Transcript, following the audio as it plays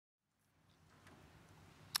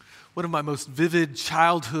One of my most vivid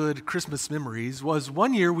childhood Christmas memories was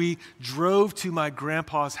one year we drove to my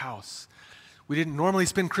grandpa's house. We didn't normally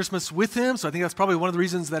spend Christmas with him, so I think that's probably one of the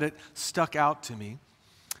reasons that it stuck out to me.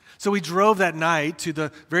 So we drove that night to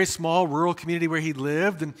the very small rural community where he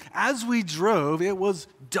lived, and as we drove, it was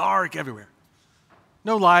dark everywhere.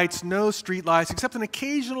 No lights, no street lights, except an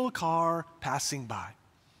occasional car passing by.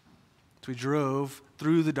 So we drove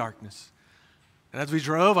through the darkness. And as we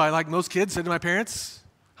drove, I, like most kids, said to my parents,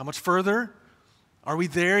 "How much further? Are we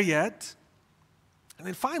there yet?" And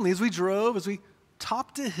then finally, as we drove, as we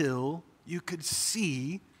topped a hill, you could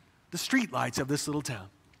see the streetlights of this little town.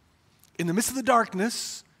 In the midst of the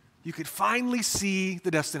darkness, you could finally see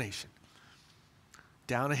the destination.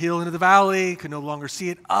 Down a hill into the valley, could no longer see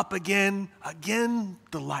it. Up again,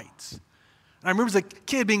 the lights. And I remember as a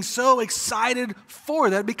kid being so excited for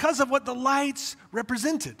that because of what the lights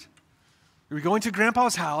represented. We were going to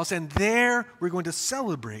Grandpa's house, and there we're going to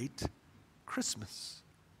celebrate Christmas.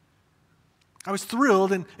 I was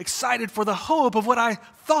thrilled and excited for the hope of what I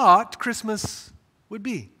thought Christmas would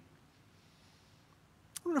be.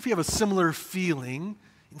 I don't know if you have a similar feeling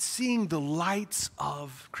in seeing the lights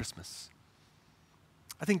of Christmas.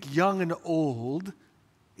 I think young and old,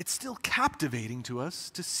 it's still captivating to us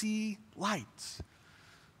to see lights.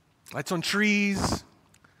 Lights on trees,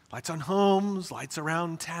 lights on homes, lights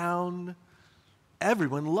around town.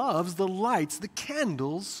 Everyone loves the lights, the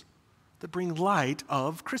candles that bring light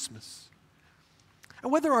of Christmas.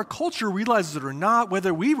 And whether our culture realizes it or not,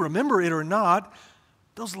 whether we remember it or not,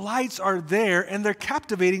 those lights are there and they're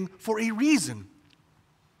captivating for a reason.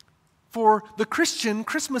 For the Christian,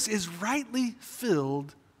 Christmas is rightly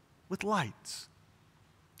filled with lights.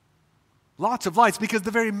 Lots of lights, because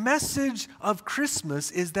the very message of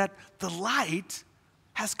Christmas is that the light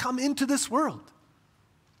has come into this world.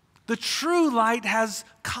 The true light has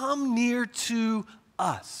come near to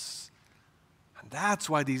us. And that's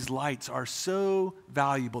why these lights are so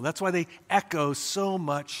valuable. That's why they echo so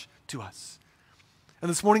much to us. And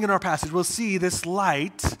this morning in our passage, we'll see this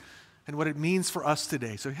light and what it means for us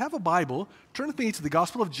today. So if you have a Bible, turn with me to the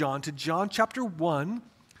Gospel of John, to John chapter 1,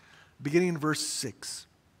 beginning in verse 6.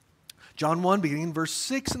 John 1, beginning in verse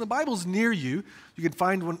 6, and the Bible's near you. You can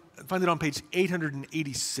find it on page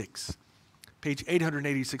 886. Page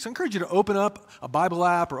 886. I encourage you to open up a Bible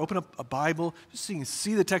app or open up a Bible just so you can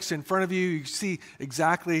see the text in front of you. You can see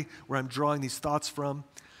exactly where I'm drawing these thoughts from.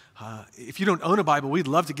 If you don't own a Bible, we'd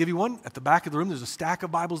love to give you one. At the back of the room, there's a stack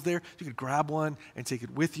of Bibles there. You could grab one and take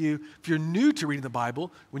it with you. If you're new to reading the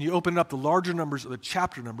Bible, when you open it up, the larger numbers are the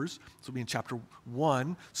chapter numbers. So we'll be in chapter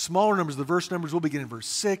 1. Smaller numbers, the verse numbers, will begin in verse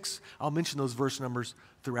 6. I'll mention those verse numbers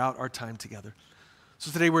throughout our time together.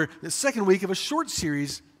 So today we're in the second week of a short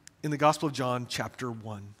series in the Gospel of John, chapter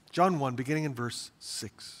 1. John 1, beginning in verse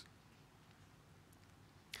 6.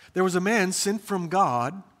 There was a man sent from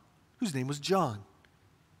God whose name was John.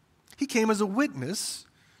 He came as a witness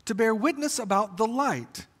to bear witness about the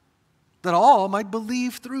light, that all might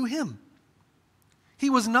believe through him. He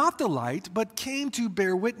was not the light, but came to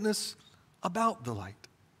bear witness about the light.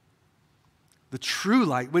 The true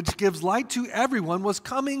light, which gives light to everyone, was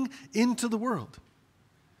coming into the world.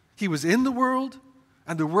 He was in the world,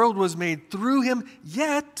 and the world was made through him,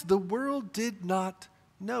 yet the world did not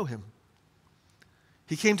know him.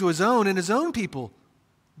 He came to his own, and his own people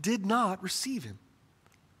did not receive him.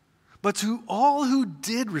 But to all who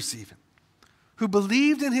did receive him, who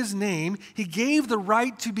believed in his name, he gave the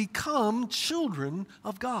right to become children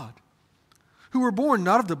of God, who were born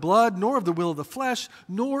not of the blood, nor of the will of the flesh,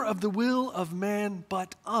 nor of the will of man,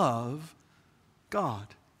 but of God.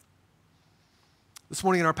 This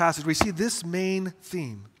morning in our passage, we see this main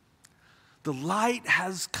theme. The light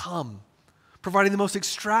has come, providing the most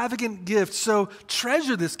extravagant gift. So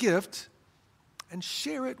treasure this gift and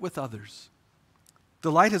share it with others.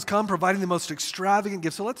 The light has come, providing the most extravagant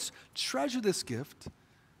gift. So let's treasure this gift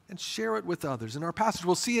and share it with others. In our passage,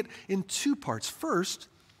 we'll see it in two parts. First,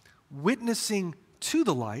 witnessing to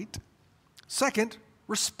the light. Second,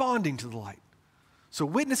 responding to the light. So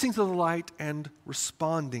witnessing to the light and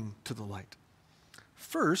responding to the light.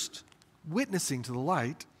 First, witnessing to the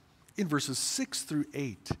light in verses 6 through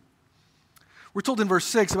 8. We're told in verse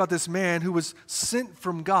 6 about this man who was sent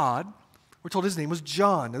from God. We're told his name was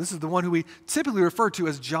John. Now, this is the one who we typically refer to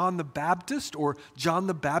as John the Baptist or John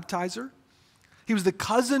the Baptizer. He was the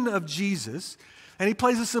cousin of Jesus, and he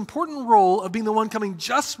plays this important role of being the one coming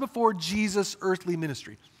just before Jesus' earthly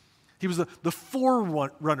ministry. He was the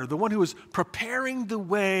forerunner, the one who was preparing the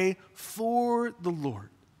way for the Lord.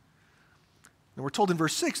 And we're told in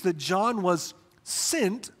verse 6 that John was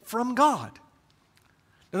sent from God.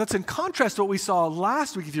 Now that's in contrast to what we saw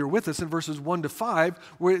last week, if you were with us, in verses 1 to 5,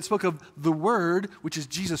 where it spoke of the Word, which is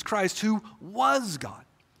Jesus Christ, who was God.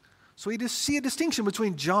 So we just see a distinction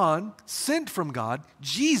between John, sent from God,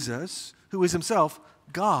 Jesus, who is himself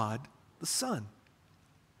God the Son.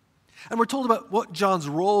 And we're told about what John's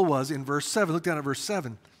role was in verse 7. Look down at verse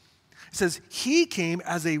 7. It says, he came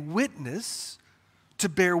as a witness to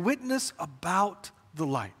bear witness about the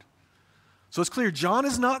light. So it's clear John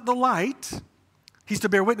is not the light. He's to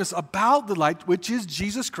bear witness about the light, which is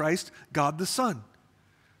Jesus Christ, God the Son.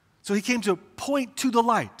 So he came to point to the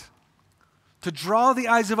light, to draw the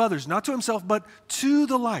eyes of others, not to himself, but to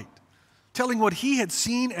the light, telling what he had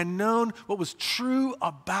seen and known, what was true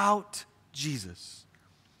about Jesus.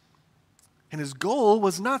 And his goal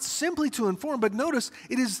was not simply to inform, but notice,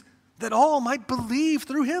 it is that all might believe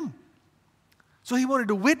through him. So he wanted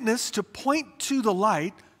to witness, to point to the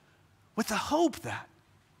light, with the hope that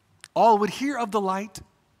all would hear of the light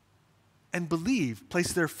and believe,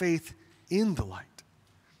 place their faith in the light.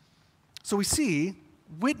 So we see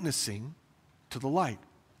witnessing to the light.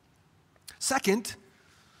 Second,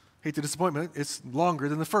 hate the disappointment, it's longer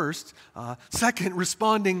than the first. Second,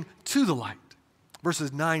 responding to the light,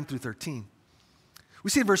 verses 9 through 13. We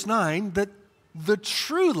see in verse 9 that the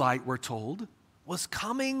true light, we're told, was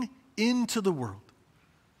coming into the world.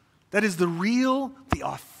 That is the real, the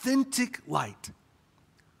authentic light.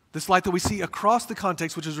 This light that we see across the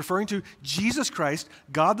context, which is referring to Jesus Christ,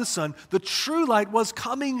 God the Son, the true light was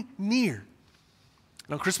coming near.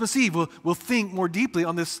 And on Christmas Eve, we'll think more deeply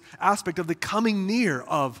on this aspect of the coming near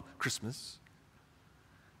of Christmas.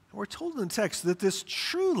 And we're told in the text that this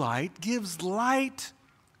true light gives light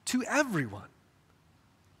to everyone.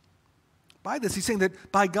 By this, he's saying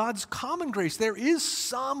that by God's common grace, there is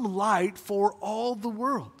some light for all the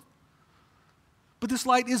world. But this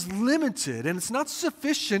light is limited, and it's not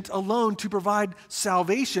sufficient alone to provide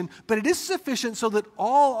salvation, but it is sufficient so that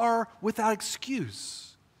all are without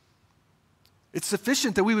excuse. It's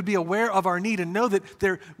sufficient that we would be aware of our need and know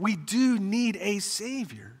that we do need a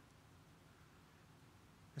Savior.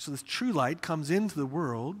 And so this true light comes into the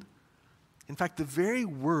world, in fact, the very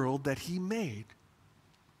world that he made.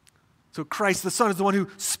 So Christ the Son is the one who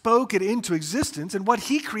spoke it into existence, and what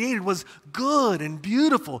he created was good and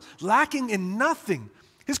beautiful, lacking in nothing.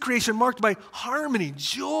 His creation marked by harmony,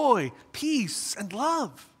 joy, peace, and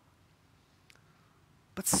love.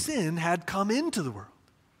 But sin had come into the world,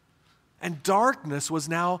 and darkness was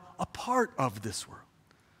now a part of this world.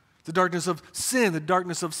 The darkness of sin, the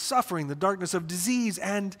darkness of suffering, the darkness of disease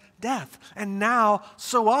and death. And now,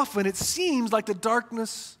 so often, it seems like the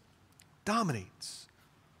darkness dominates.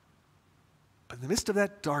 But in the midst of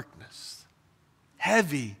that darkness,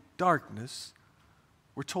 heavy darkness,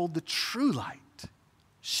 we're told the true light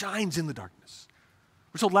shines in the darkness.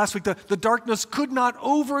 We're told last week that the darkness could not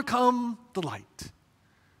overcome the light.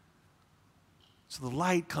 So the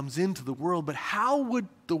light comes into the world, but how would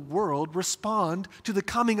the world respond to the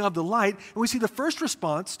coming of the light? And we see the first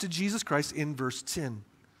response to Jesus Christ in verse 10.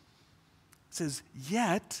 It says,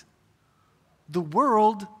 yet the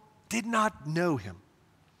world did not know him.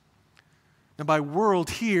 And by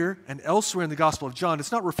world here and elsewhere in the Gospel of John,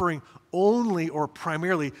 it's not referring only or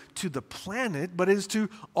primarily to the planet, but it is to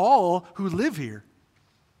all who live here.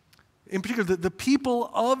 In particular, the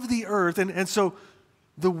people of the earth. And so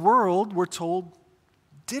the world, we're told,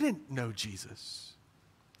 didn't know Jesus.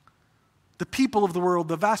 The people of the world,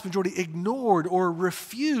 the vast majority, ignored or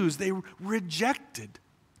refused. They rejected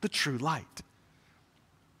the true light.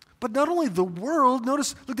 But not only the world,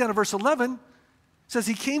 notice, look down at verse 11, says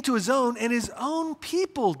he came to his own, and his own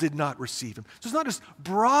people did not receive him. So it's not just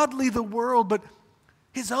broadly the world, but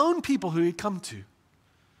his own people who he'd come to.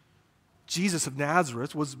 Jesus of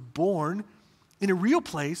Nazareth was born in a real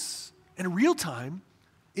place, in a real time,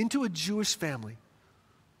 into a Jewish family.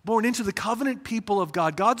 Born into the covenant people of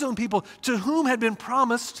God, God's own people, to whom had been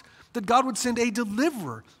promised that God would send a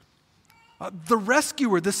deliverer, the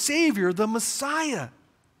rescuer, the Savior, the Messiah.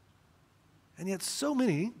 And yet so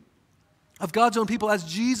many of God's own people, as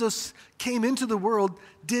Jesus came into the world,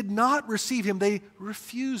 did not receive him. They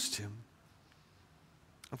refused him.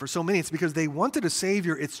 And for so many, it's because they wanted a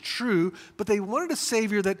Savior, it's true, but they wanted a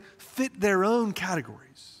Savior that fit their own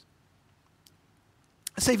categories.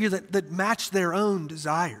 A Savior that matched their own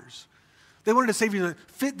desires. They wanted a Savior that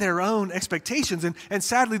fit their own expectations. And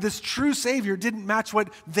sadly, this true Savior didn't match what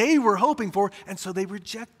they were hoping for, and so they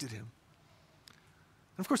rejected him.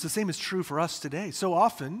 And of course, the same is true for us today. So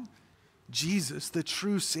often, Jesus, the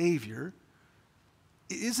true Savior,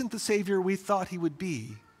 isn't the Savior we thought he would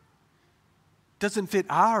be. Doesn't fit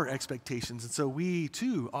our expectations, and so we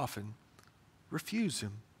too often refuse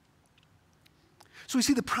him. So we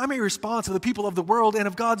see the primary response of the people of the world and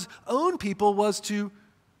of God's own people was to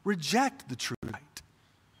reject the true light,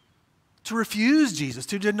 to refuse Jesus,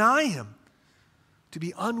 to deny him, to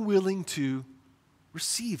be unwilling to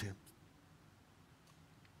receive him.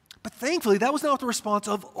 But thankfully, that was not the response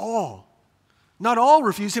of all. Not all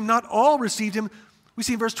refused him, not all received him. We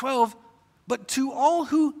see in verse 12, but to all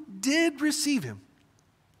who did receive him.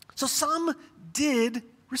 So some did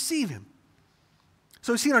receive him.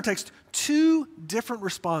 So we see in our text two different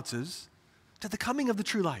responses to the coming of the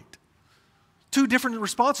true light. Two different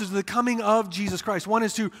responses to the coming of Jesus Christ. One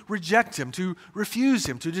is to reject him, to refuse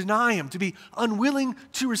him, to deny him, to be unwilling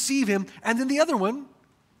to receive him. And then the other one,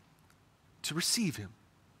 to receive him.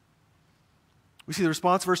 We see the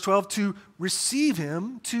response, verse 12, to receive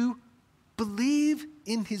him, to believe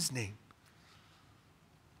in his name.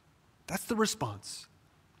 That's the response.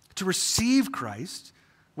 To receive Christ.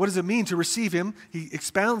 What does it mean to receive him? He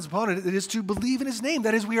expounds upon it. It is to believe in his name.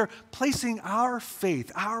 That is, we are placing our faith,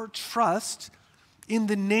 our trust in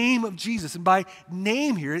the name of Jesus. And by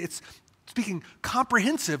name here, it's speaking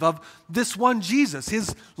comprehensive of this one Jesus,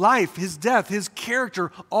 his life, his death, his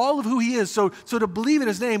character, all of who he is. So to believe in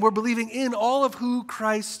his name, we're believing in all of who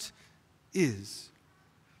Christ is.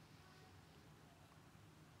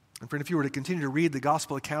 And friend, if you were to continue to read the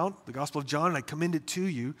gospel account, the Gospel of John, and I commend it to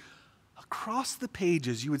you, across the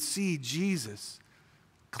pages you would see Jesus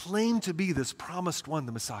claim to be this promised one,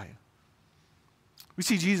 the Messiah. We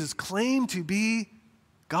see Jesus claim to be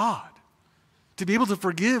God, to be able to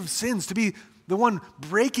forgive sins, to be the one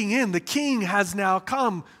breaking in. The King has now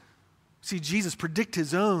come. See Jesus predict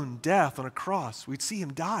his own death on a cross. We'd see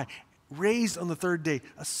him die, raised on the third day,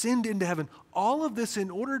 ascend into heaven. All of this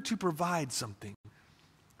in order to provide something,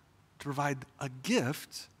 to provide a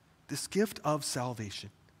gift, this gift of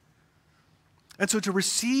salvation. And so to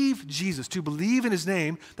receive Jesus, to believe in his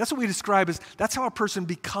name, that's what we describe as, that's how a person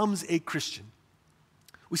becomes a Christian.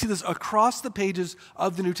 We see this across the pages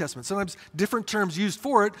of the New Testament. Sometimes different terms used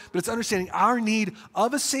for it, but it's understanding our need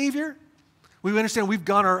of a Savior. We understand we've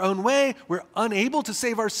gone our own way. We're unable to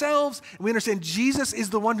save ourselves. And we understand Jesus is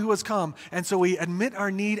the one who has come. And so we admit our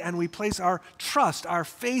need and we place our trust, our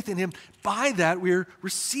faith in him. By that, we're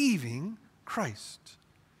receiving Christ.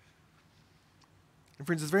 And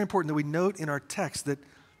friends, it's very important that we note in our text that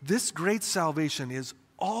this great salvation is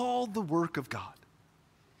all the work of God.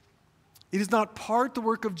 It is not part the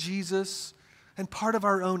work of Jesus and part of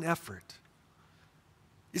our own effort.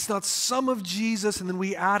 It's not some of Jesus and then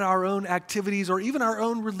we add our own activities or even our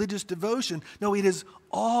own religious devotion. No, it is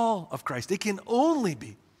all of Christ. It can only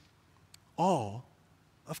be all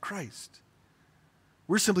of Christ.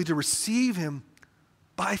 We're simply to receive him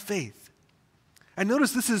by faith. And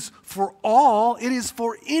notice this is for all. It is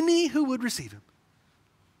for any who would receive him.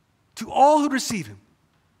 To all who receive him,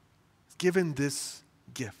 given this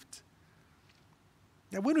gift.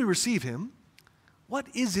 Now, when we receive him, what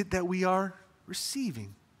is it that we are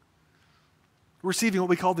receiving? We're receiving what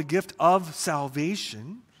we call the gift of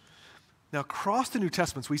salvation. Now, across the New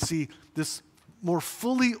Testaments, we see this more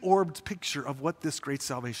fully orbed picture of what this great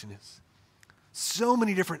salvation is. So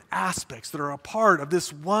many different aspects that are a part of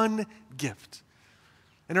this one gift.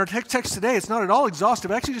 In our text today, it's not at all exhaustive.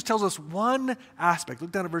 It actually just tells us one aspect.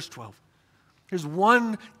 Look down at verse 12. Here's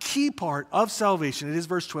one key part of salvation. It is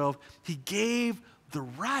verse 12. He gave the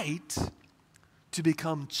right to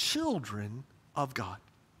become children of God.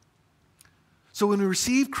 So when we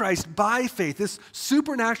receive Christ by faith, this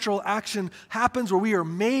supernatural action happens where we are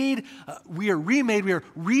made, we are remade, we are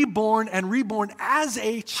reborn and reborn as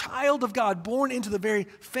a child of God, born into the very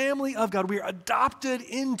family of God. We are adopted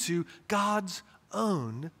into God's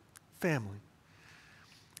own family.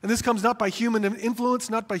 And this comes not by human influence,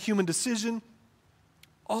 not by human decision.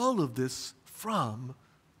 All of this from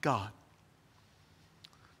God.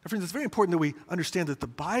 Now, friends, it's very important that we understand that the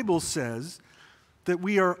Bible says that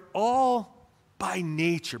we are all by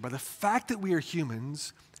nature, by the fact that we are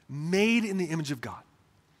humans, made in the image of God.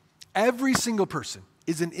 Every single person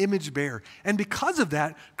is an image bearer. And because of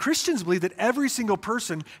that, Christians believe that every single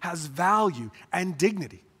person has value and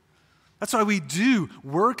dignity. That's why we do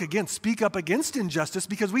speak up against injustice,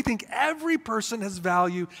 because we think every person has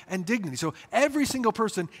value and dignity. So every single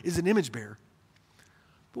person is an image bearer.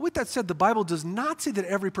 But with that said, the Bible does not say that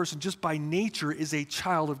every person just by nature is a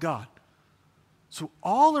child of God. So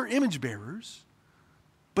all are image bearers,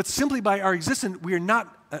 but simply by our existence, we are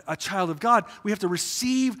not a child of God. We have to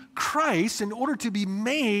receive Christ in order to be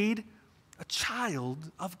made a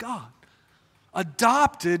child of God.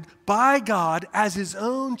 Adopted by God as his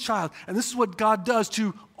own child. And this is what God does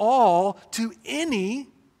to any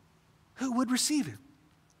who would receive him.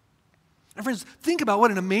 And friends, think about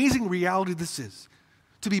what an amazing reality this is.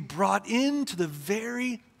 to be brought into the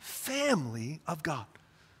very family of God.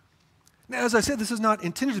 Now, as I said, this is not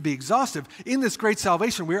intended to be exhaustive. In this great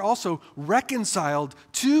salvation, we are also reconciled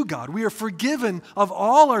to God. We are forgiven of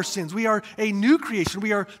all our sins. We are a new creation.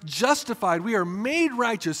 We are justified. We are made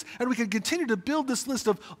righteous. And we can continue to build this list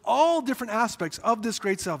of all different aspects of this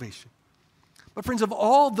great salvation. But friends, of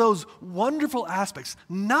all those wonderful aspects,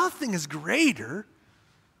 nothing is greater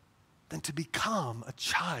than to become a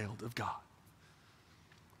child of God.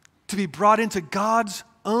 To be brought into God's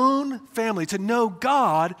own family, to know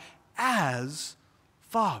God as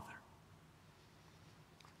Father.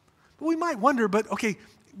 But we might wonder, okay,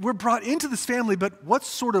 we're brought into this family, but what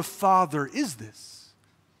sort of father is this?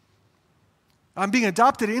 I'm being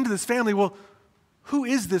adopted into this family. Well, who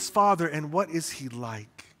is this father and what is he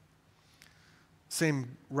like?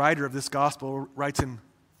 Same writer of this gospel writes in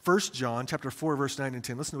 1 John chapter 4, verse 9 and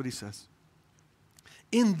 10. Listen to what he says.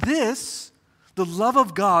 In this, the love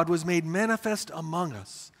of God was made manifest among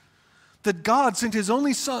us, that God sent his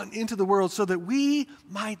only Son into the world so that we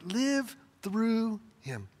might live through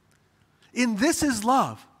him. In this is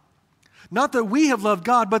love, not that we have loved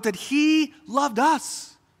God, but that he loved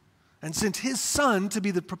us and sent his Son to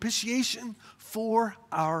be the propitiation for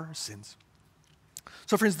our sins.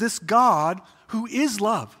 So friends, this God who is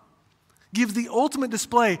love gives the ultimate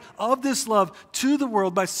display of this love to the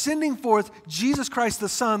world by sending forth Jesus Christ the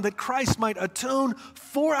Son, that Christ might atone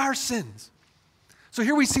for our sins. So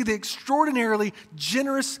here we see the extraordinarily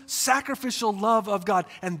generous, sacrificial love of God.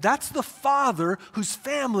 And that's the Father whose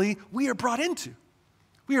family we are brought into.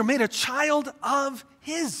 We are made a child of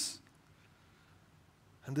his.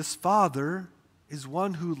 And this Father is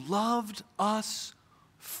one who loved us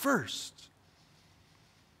first.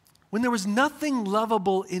 When there was nothing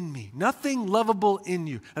lovable in me, nothing lovable in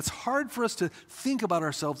you. That's hard for us to think about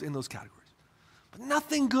ourselves in those categories. But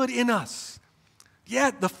nothing good in us.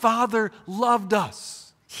 Yet the Father loved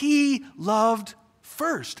us. He loved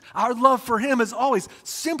first. Our love for him is always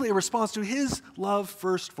simply a response to his love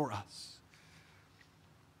first for us.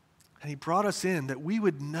 And he brought us in that we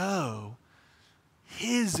would know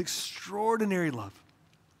his extraordinary love.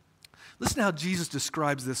 Listen to how Jesus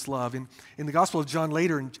describes this love. In the Gospel of John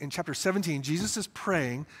later, in chapter 17, Jesus is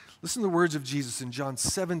praying. Listen to the words of Jesus in John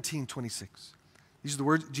 17:26. These are the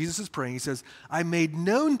words Jesus is praying. He says, I made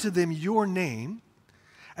known to them your name,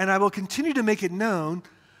 and I will continue to make it known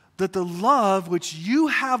that the love which you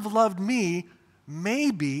have loved me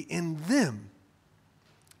may be in them,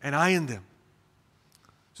 and I in them.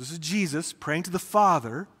 So this is Jesus praying to the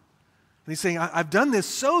Father, and he's saying, I've done this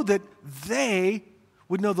so that they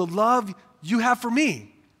would know the love you have for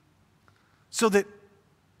me, so that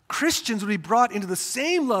Christians would be brought into the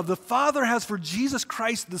same love the Father has for Jesus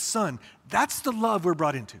Christ the Son. That's the love we're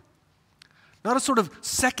brought into. Not a sort of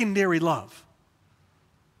secondary love.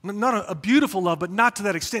 Not a beautiful love, but not to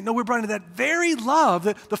that extent. No, we're brought into that very love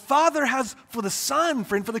that the Father has for the Son,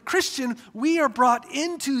 friend, for the Christian. We are brought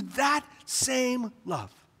into that same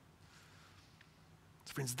love.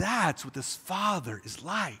 So friends, that's what this Father is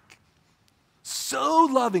like. So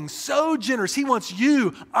loving, so generous. He wants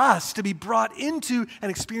you, us, to be brought into and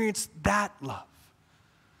experience that love.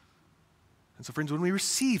 And so friends, when we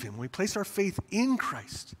receive him, when we place our faith in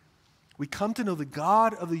Christ, we come to know the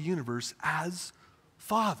God of the universe as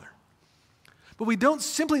Father. But we don't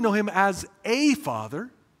simply know him as a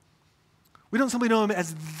Father. We don't simply know him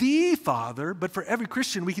as the Father, but for every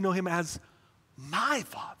Christian, we can know him as my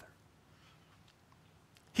Father.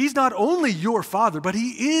 He's not only your Father, but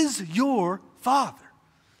he is your Father.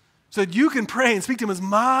 So that you can pray and speak to him as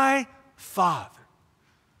my Father.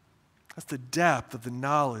 That's the depth of the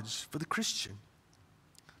knowledge for the Christian.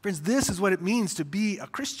 Friends, this is what it means to be a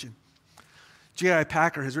Christian. J.I.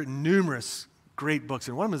 Packer has written numerous great books,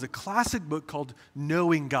 and one of them is a classic book called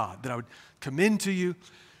Knowing God that I would commend to you.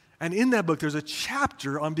 And in that book, there's a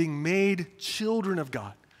chapter on being made children of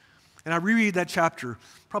God. And I reread that chapter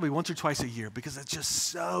probably once or twice a year because it's just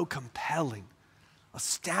so compelling,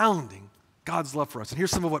 astounding, God's love for us. And here's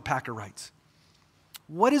some of what Packer writes.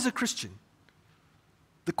 What is a Christian?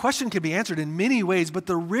 The question can be answered in many ways, but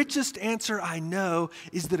the richest answer I know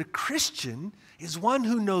is that a Christian is one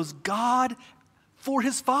who knows God for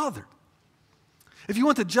his Father. If you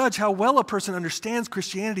want to judge how well a person understands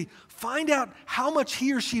Christianity, find out how much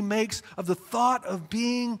he or she makes of the thought of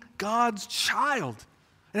being God's child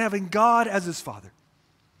and having God as his Father.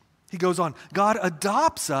 He goes on, God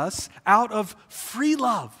adopts us out of free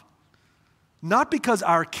love, not because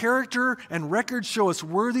our character and record show us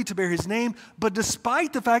worthy to bear his name, but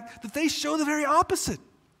despite the fact that they show the very opposite.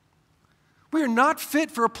 We are not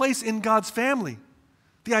fit for a place in God's family.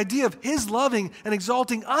 The idea of his loving and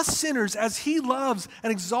exalting us sinners as he loves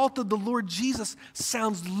and exalted the Lord Jesus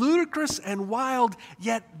sounds ludicrous and wild,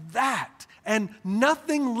 yet that, and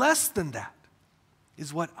nothing less than that,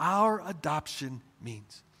 is what our adoption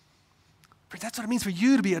means. Friends, that's what it means for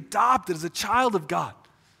you to be adopted as a child of God.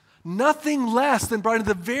 Nothing less than brought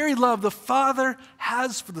into the very love the Father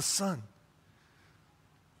has for the Son.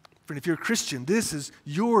 Friend, if you're a Christian, this is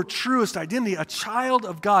your truest identity, a child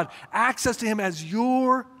of God, access to him as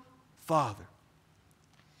your Father.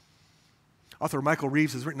 Author Michael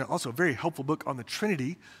Reeves has written also a very helpful book on the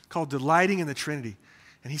Trinity called Delighting in the Trinity.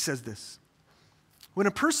 And he says this: when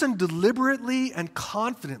a person deliberately and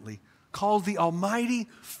confidently calls the Almighty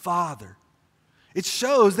Father, it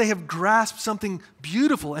shows they have grasped something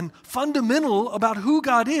beautiful and fundamental about who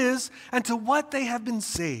God is and to what they have been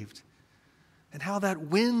saved, and how that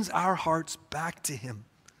wins our hearts back to him.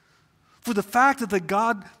 For the fact that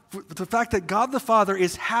God the Father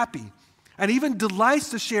is happy and even delights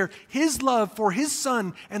to share his love for his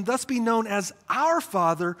Son and thus be known as our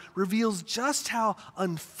Father reveals just how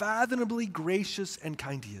unfathomably gracious and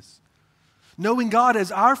kind he is. Knowing God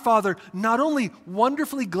as our Father not only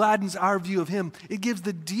wonderfully gladdens our view of him, it gives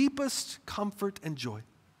the deepest comfort and joy.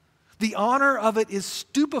 The honor of it is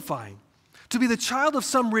stupefying. To be the child of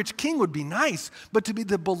some rich king would be nice, but to be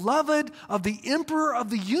the beloved of the emperor of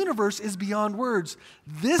the universe is beyond words.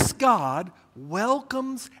 This God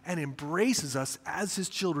welcomes and embraces us as his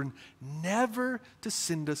children, never to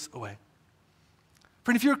send us away.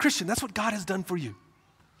 Friend, if you're a Christian, that's what God has done for you.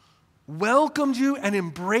 Welcomed you and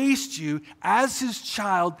embraced you as his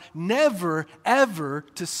child, never, ever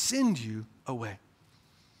to send you away.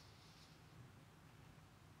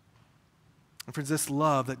 And friends, this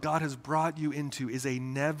love that God has brought you into is a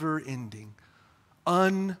never-ending,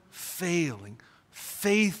 unfailing,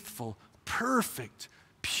 faithful, perfect,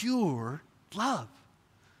 pure love.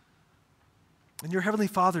 And your Heavenly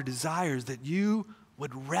Father desires that you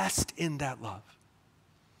would rest in that love.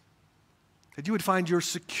 That you would find your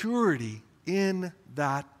security in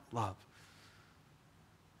that love.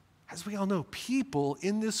 As we all know, people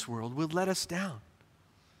in this world will let us down.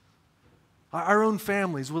 Our own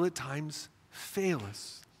families will at times fail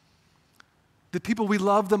us. The people we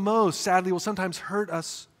love the most, sadly, will sometimes hurt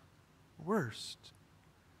us worst.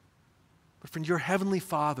 But friend, your Heavenly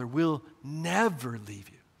Father will never leave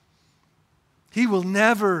you. He will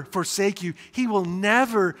never forsake you. He will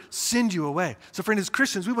never send you away. So friend, as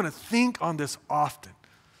Christians, we want to think on this often.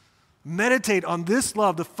 Meditate on this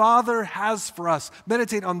love the Father has for us.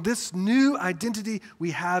 Meditate on this new identity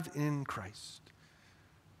we have in Christ.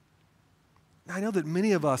 Now, I know that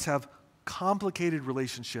many of us have complicated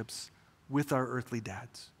relationships with our earthly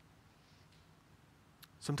dads.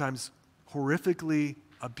 Sometimes horrifically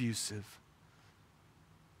abusive.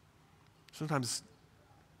 Sometimes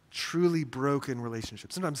truly broken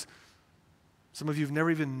relationships. Sometimes some of you have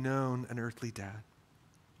never even known an earthly dad.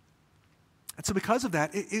 And so because of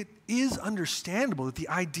that, it is understandable that the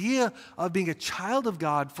idea of being a child of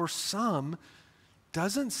God for some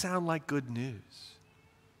doesn't sound like good news.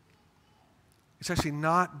 It's actually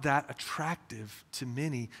not that attractive to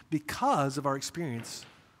many because of our experience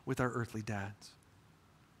with our earthly dads.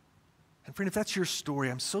 And friend, if that's your story,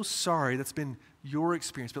 I'm so sorry that's been your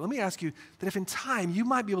experience. But let me ask you that if in time you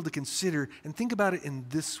might be able to consider and think about it in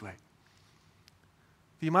this way.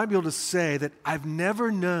 You might be able to say that I've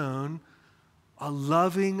never known a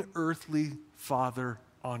loving earthly father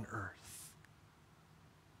on earth.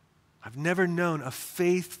 I've never known a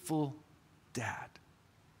faithful dad.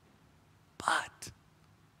 But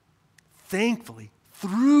thankfully,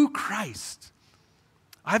 through Christ,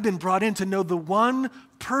 I've been brought in to know the one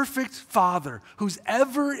perfect Father who's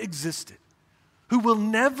ever existed, who will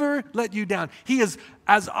never let you down. He is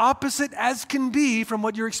as opposite as can be from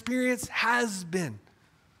what your experience has been.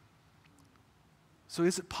 So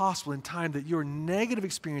is it possible in time that your negative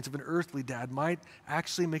experience of an earthly dad might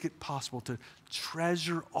actually make it possible to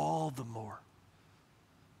treasure all the more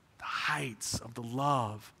the heights of the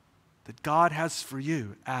love that God has for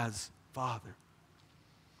you as Father?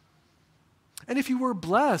 And if you were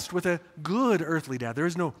blessed with a good earthly dad, there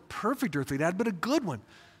is no perfect earthly dad, but a good one,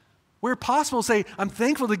 where possible, say, I'm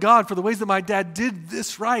thankful to God for the ways that my dad did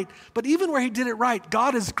this right, but even where he did it right,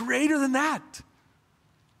 God is greater than that.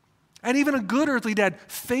 And even a good earthly dad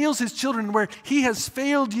fails his children where he has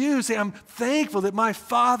failed you. Say, I'm thankful that my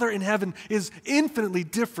Father in heaven is infinitely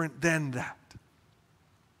different than that.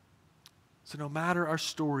 So no matter our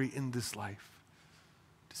story in this life,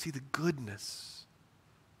 to see the goodness,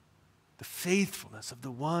 the faithfulness of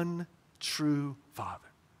the one true Father.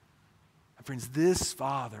 And friends, this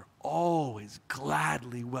Father always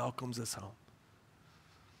gladly welcomes us home.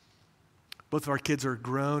 Both of our kids are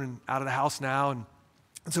grown and out of the house now, and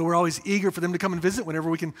so we're always eager for them to come and visit whenever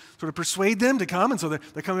we can sort of persuade them to come. And so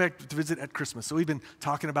they're coming back to visit at Christmas. So we've been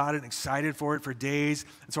talking about it and excited for it for days.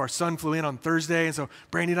 And so our son flew in on Thursday. And so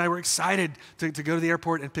Brandy and I were excited to go to the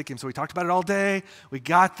airport and pick him. So we talked about it all day. We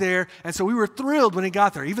got there. And so we were thrilled when he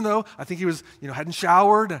got there, even though I think he was, hadn't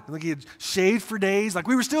showered. I think he had shaved for days. Like,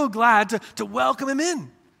 we were still glad to welcome him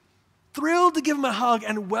in. Thrilled to give him a hug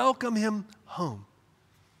and welcome him home.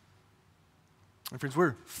 And friends,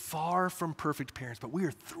 we're far from perfect parents, but we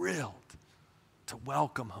are thrilled to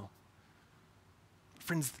welcome home.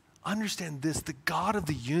 Friends, understand this: the God of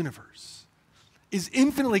the universe is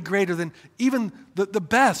infinitely greater than even the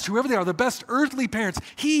best, whoever they are, the best earthly parents.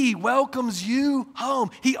 He welcomes you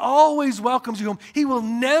home. He always welcomes you home. He will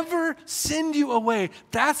never send you away.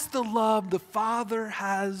 That's the love the Father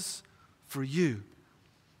has for you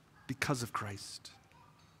because of Christ.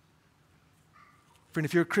 Friend,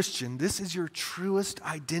 if you're a Christian, this is your truest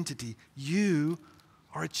identity. You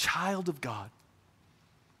are a child of God.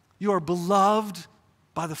 You are beloved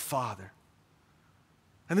by the Father.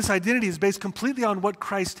 And this identity is based completely on what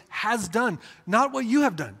Christ has done, not what you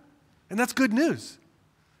have done. And that's good news.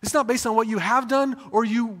 It's not based on what you have done or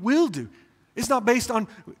you will do. It's not based on,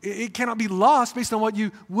 it cannot be lost based on what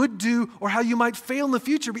you would do or how you might fail in the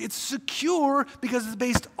future. But it's secure because it's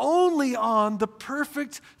based only on the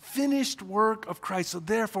perfect, finished work of Christ. So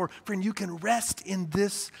therefore, friend, you can rest in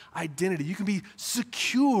this identity. You can be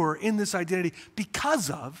secure in this identity because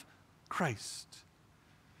of Christ.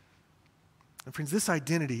 And friends, this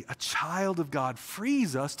identity, a child of God,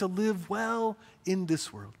 frees us to live well in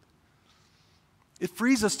this world. It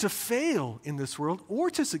frees us to fail in this world or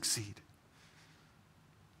to succeed.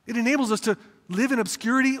 It enables us to live in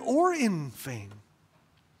obscurity or in fame.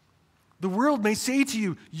 The world may say to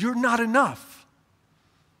you, you're not enough.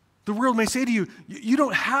 The world may say to you, you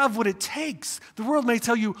don't have what it takes. The world may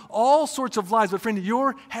tell you all sorts of lies, but friend,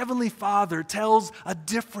 your heavenly Father tells a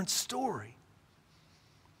different story.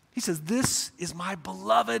 He says, this is my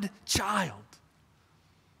beloved child,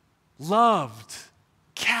 loved,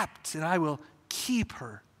 kept, and I will keep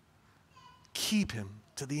her, keep him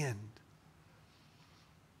to the end.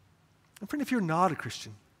 And friend, if you're not a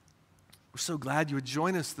Christian, we're so glad you would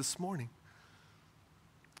join us this morning.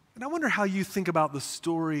 And I wonder how you think about the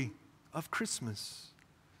story of Christmas.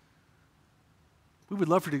 We would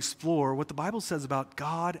love for you to explore what the Bible says about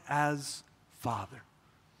God as Father.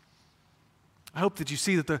 I hope that you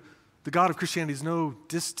see that the God of Christianity is no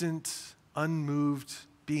distant, unmoved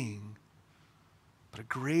being, but a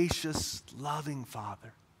gracious, loving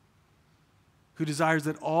Father who desires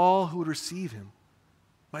that all who would receive him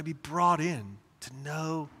might be brought in to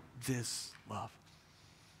know this love.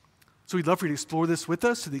 So we'd love for you to explore this with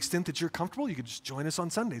us to the extent that you're comfortable. You could just join us on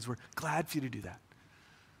Sundays. We're glad for you to do that.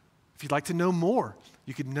 If you'd like to know more,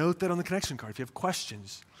 you could note that on the connection card. If you have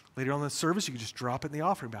questions later on in the service, you can just drop it in the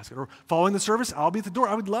offering basket. Or following the service, I'll be at the door.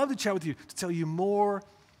 I would love to chat with you to tell you more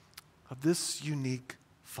of this unique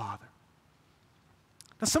Father.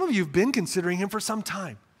 Now, some of you have been considering him for some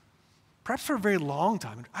time, perhaps for a very long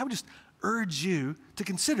time. And I would just urge you to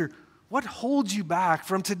consider what holds you back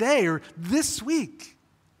from today or this week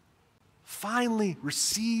finally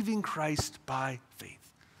receiving Christ by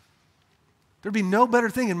faith. There'd be no better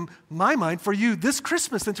thing in my mind for you this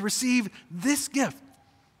Christmas than to receive this gift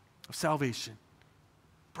of salvation,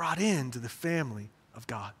 brought into the family of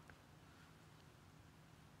God.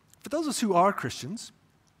 For those of us who are Christians,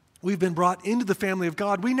 we've been brought into the family of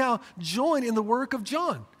God. We now join in the work of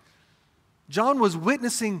John. John was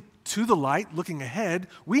witnessing to the light, looking ahead.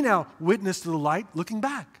 We now witness to the light, looking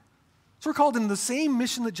back. So we're called into the same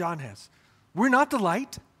mission that John has. We're not the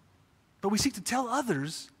light, but we seek to tell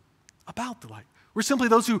others about the light. We're simply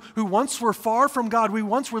those who once were far from God. We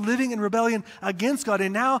once were living in rebellion against God.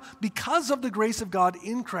 And now, because of the grace of God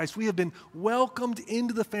in Christ, we have been welcomed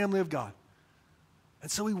into the family of God.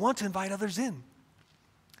 And so we want to invite others in.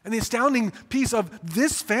 And the astounding piece of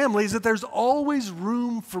this family is that there's always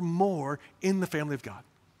room for more in the family of God.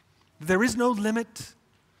 There is no limit.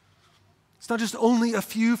 It's not just only a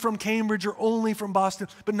few from Cambridge or only from Boston,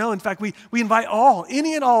 but no, in fact, we invite all,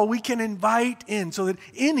 any and all we can invite in so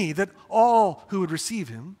that all who would receive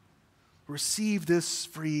him receive this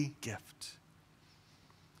free gift.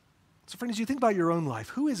 So friend, as you think about your own life,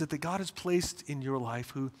 who is it that God has placed in your life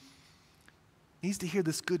who needs to hear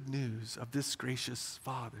this good news of this gracious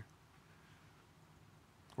Father?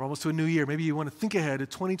 We're almost to a new year. Maybe you want to think ahead to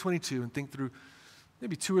 2022 and think through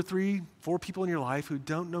maybe 2 or 3, 4 people in your life who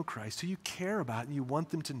don't know Christ, who you care about and you want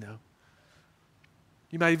them to know.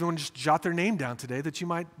 You might even want to just jot their name down today that you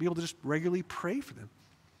might be able to just regularly pray for them.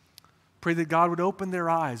 Pray that God would open their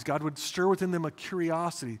eyes. God would stir within them a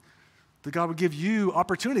curiosity. That God would give you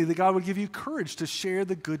opportunity. That God would give you courage to share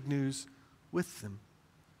the good news with them.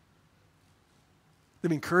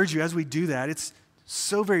 Let me encourage you as we do that. It's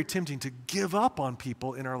so very tempting to give up on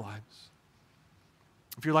people in our lives.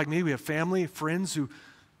 If you're like me, we have family, friends who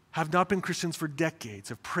have not been Christians for decades,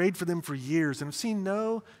 have prayed for them for years, and have seen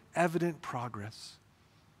no evident progress.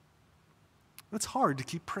 It's hard to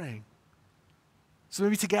keep praying. So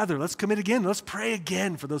maybe together, let's commit again. Let's pray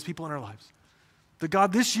again for those people in our lives. That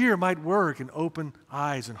God this year might work and open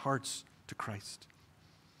eyes and hearts to Christ.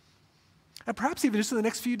 And perhaps even just in the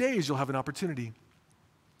next few days, you'll have an opportunity.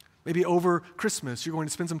 Maybe over Christmas, you're going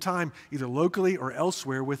to spend some time either locally or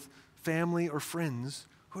elsewhere with family or friends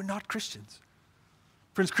who are not Christians.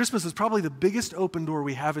 Friends, Christmas is probably the biggest open door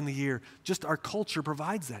we have in the year. Just our culture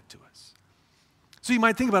provides that to us. So you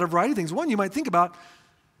might think about a variety of things. One, you might think about,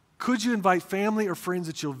 could you invite family or friends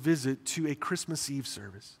that you'll visit to a Christmas Eve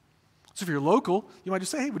service? So if you're local, you might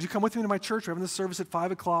just say, hey, would you come with me to my church? We're having this service at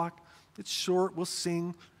 5 o'clock. It's short. We'll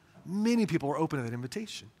sing. Many people are open to that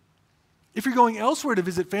invitation. If you're going elsewhere to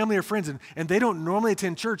visit family or friends and they don't normally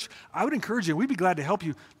attend church, I would encourage you, and we'd be glad to help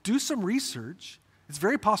you, do some research. It's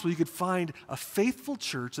very possible you could find a faithful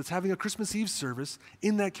church that's having a Christmas Eve service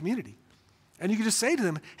in that community. And you could just say to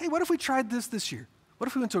them, hey, what if we tried this year? What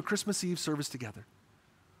if we went to a Christmas Eve service together?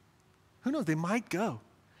 Who knows? They might go.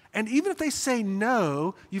 And even if they say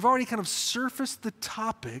no, you've already kind of surfaced the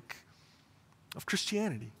topic of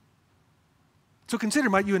Christianity. So consider,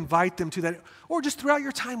 might you invite them to that? Or just throughout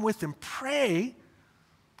your time with them, pray.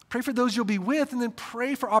 Pray for those you'll be with, and then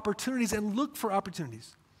pray for opportunities and look for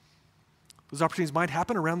opportunities. Those opportunities might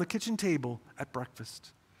happen around the kitchen table at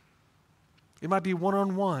breakfast. It might be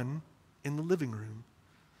one-on-one in the living room.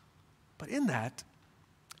 But in that,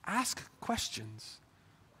 ask questions.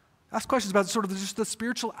 Ask questions about sort of just the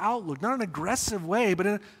spiritual outlook, not in an aggressive way, but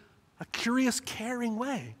in a curious, caring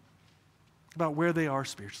way about where they are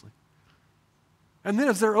spiritually. And then,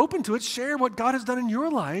 if they're open to it, share what God has done in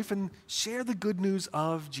your life and share the good news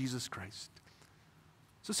of Jesus Christ.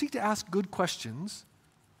 So seek to ask good questions,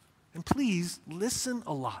 and please listen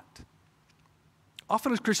a lot.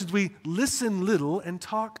 Often as Christians, we listen little and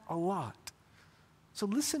talk a lot. So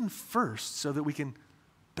listen first so that we can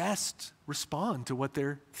best respond to what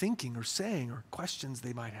they're thinking or saying or questions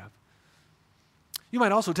they might have. You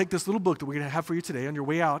might also take this little book that we're going to have for you today. On your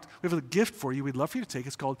way out, we have a gift for you we'd love for you to take.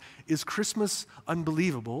 It's called Is Christmas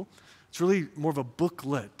Unbelievable? It's really more of a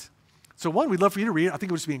booklet. So one, we'd love for you to read it. I think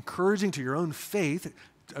it would just be encouraging to your own faith. It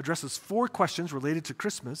addresses 4 questions related to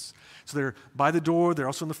Christmas. So they're by the door. They're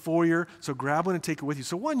also in the foyer. So grab one and take it with you.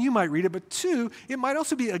 So one, you might read it. But 2, it might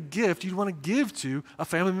also be a gift you'd want to give to a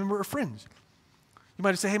family member or friend. You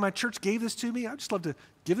might say, hey, my church gave this to me. I'd just love to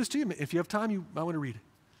give this to you. If you have time, you might want to read it.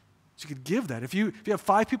 So you could give that. If you have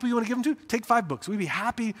 5 people you want to give them to, take 5 books. We'd be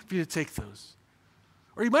happy for you to take those.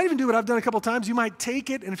 Or you might even do what I've done a couple of times. You might take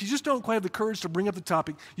it, and if you just don't quite have the courage to bring up the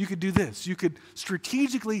topic, you could do this. You could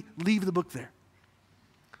strategically leave the book there.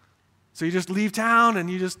 So you just leave town, and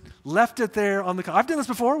you just left it there on the. I've done this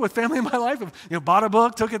before with family in my life. I've bought a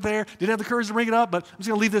book, took it there, didn't have the courage to bring it up, but I'm just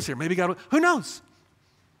going to leave this here. Maybe God will. Who knows?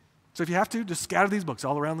 So if you have to, just scatter these books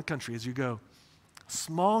all around the country as you go. A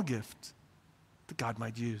small gift that God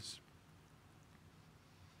might use.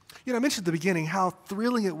 I mentioned at the beginning how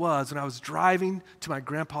thrilling it was when I was driving to my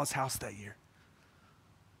grandpa's house that year.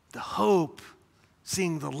 The hope,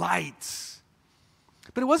 seeing the lights.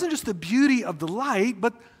 But it wasn't just the beauty of the light,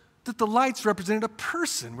 but that the lights represented a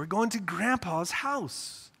person. We're going to grandpa's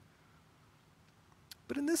house.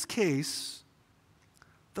 But in this case,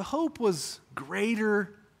 the hope was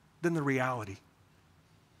greater than the reality.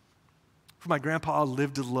 For my grandpa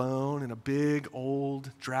lived alone in a big,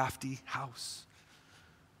 old, drafty house.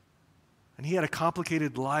 And he had a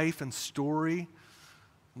complicated life and story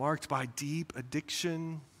marked by deep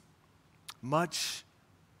addiction, much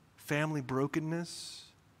family brokenness.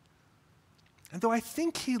 And though I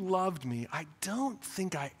think he loved me, I don't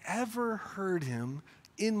think I ever heard him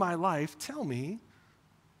in my life tell me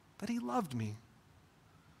that he loved me.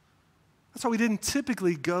 That's why we didn't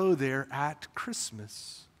typically go there at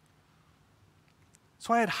Christmas.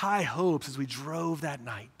 So I had high hopes as we drove that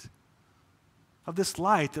night of this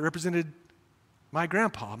light that represented my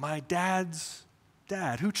grandpa, my dad's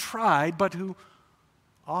dad, who tried but who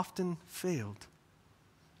often failed.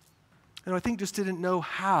 And I think just didn't know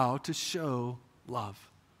how to show love.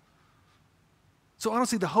 So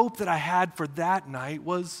honestly, the hope that I had for that night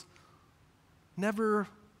was never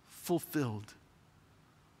fulfilled.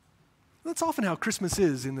 That's often how Christmas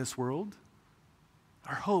is in this world.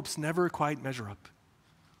 Our hopes never quite measure up.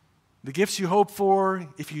 The gifts you hope for,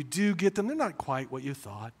 if you do get them, they're not quite what you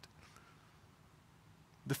thought.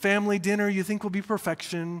 The family dinner you think will be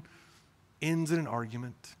perfection ends in an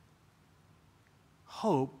argument.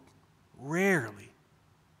 Hope rarely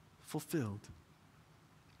fulfilled.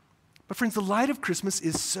 But friends, the light of Christmas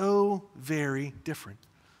is so very different.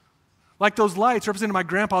 Like those lights represented my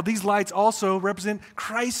grandpa, these lights also represent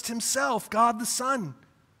Christ himself, God the Son.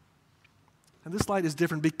 And this light is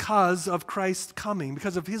different because of Christ's coming,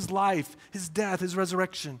 because of his life, his death, his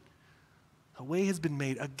resurrection. A way has been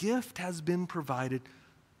made, a gift has been provided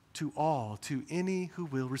to all, to any who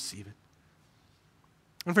will receive it.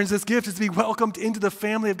 And friends, this gift is to be welcomed into the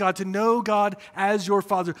family of God, to know God as your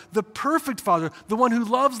Father, the perfect Father, the one who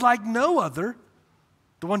loves like no other,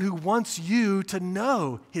 the one who wants you to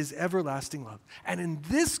know his everlasting love. And in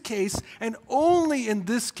this case, and only in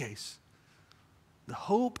this case, the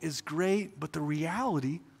hope is great, but the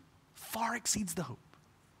reality far exceeds the hope.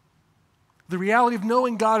 The reality of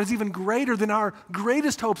knowing God is even greater than our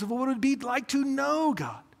greatest hopes of what it would be like to know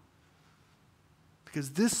God.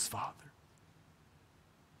 Because this Father,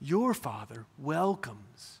 your Father,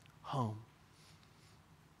 welcomes home.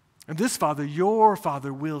 And this Father, your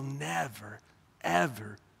Father, will never,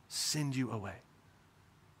 ever send you away.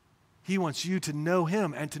 He wants you to know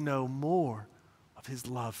him and to know more of his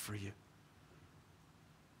love for you.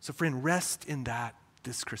 So friend, rest in that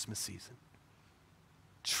this Christmas season.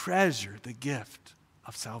 Treasure the gift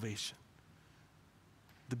of salvation,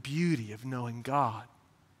 the beauty of knowing God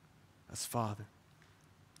as Father.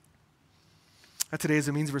 Today, as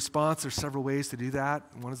a means of response, there's several ways to do that.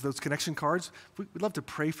 One is those connection cards. We'd love to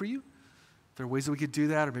pray for you. If there are ways that we could do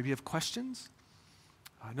that, or maybe you have questions.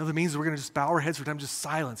 Another means is we're going to just bow our heads for time, just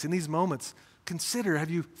silence. In these moments, consider, have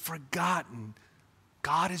you forgotten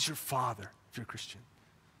God is your Father if you're a Christian?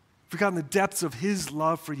 Forgotten the depths of his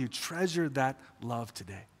love for you. Treasure that love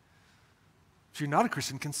today. If you're not a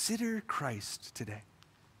Christian, consider Christ today.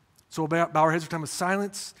 So we'll bow our heads for time of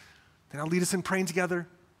silence. Then I'll lead us in praying together.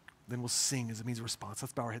 Then we'll sing as a means of response.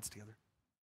 Let's bow our heads together.